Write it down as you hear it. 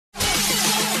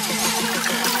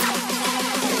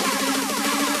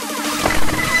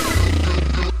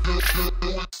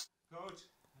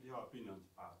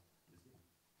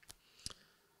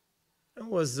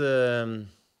was a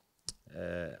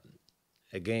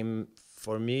game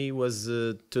for me was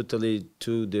totally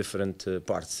two different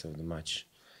parts of the match.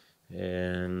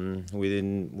 And we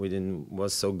didn't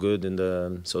was so good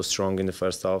so strong in the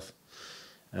first half,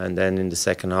 and then in the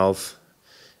second half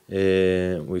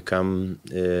we come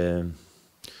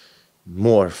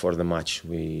more for the match.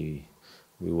 We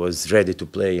was ready to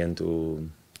play and to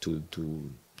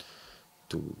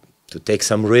take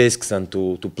some risks and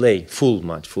to play full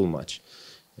match.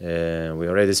 We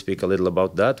already speak a little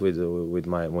about that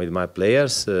with my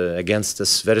players against a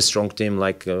very strong team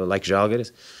like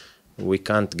Žalgiris. We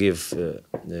can't give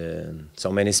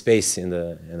so many space in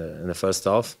the first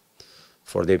half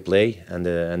for their play, and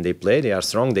they play. They are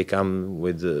strong. They come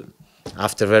with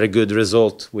after very good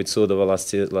result with Sūduva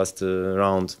last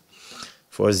round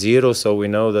 4-0. So we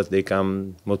know that they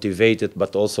come motivated,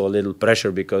 but also a little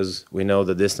pressure because we know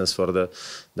the distance for the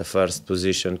first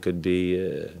position could be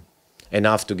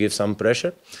enough to give some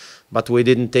pressure. But we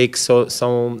didn't take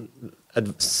some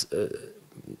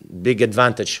big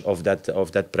advantage of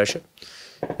that pressure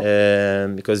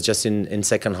because just in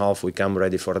second half we come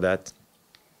ready for that,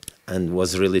 and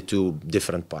was really two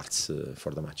different parts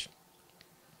for the match.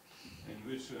 In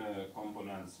which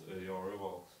components your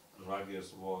rival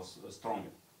Žalgiris was stronger?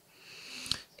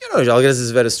 Žalgiris is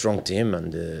a very strong team,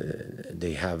 and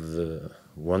they have a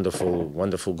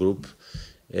wonderful group.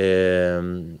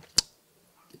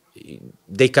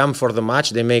 They come for the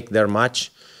match. They make their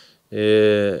match.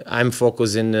 I'm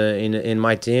focused in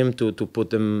my team to put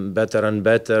them better and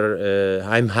better.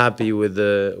 I'm happy with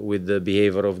the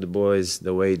behavior of the boys,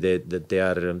 the way that they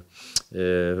are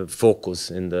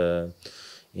focused in the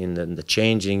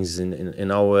changings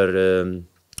in our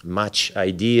match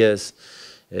ideas.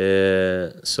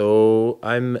 So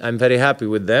I'm very happy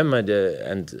with them, and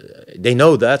they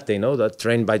know that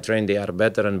train by train they are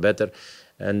better and better.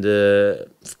 And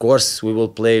of course, we will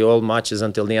play all matches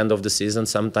until the end of the season.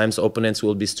 Sometimes opponents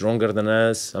will be stronger than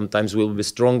us. Sometimes we will be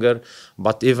stronger.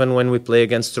 But even when we play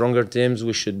against stronger teams,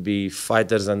 we should be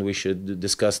fighters, and we should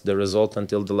discuss the result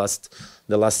until the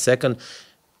last second.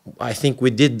 I think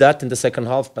we did that in the second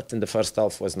half, but in the first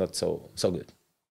half was not so good.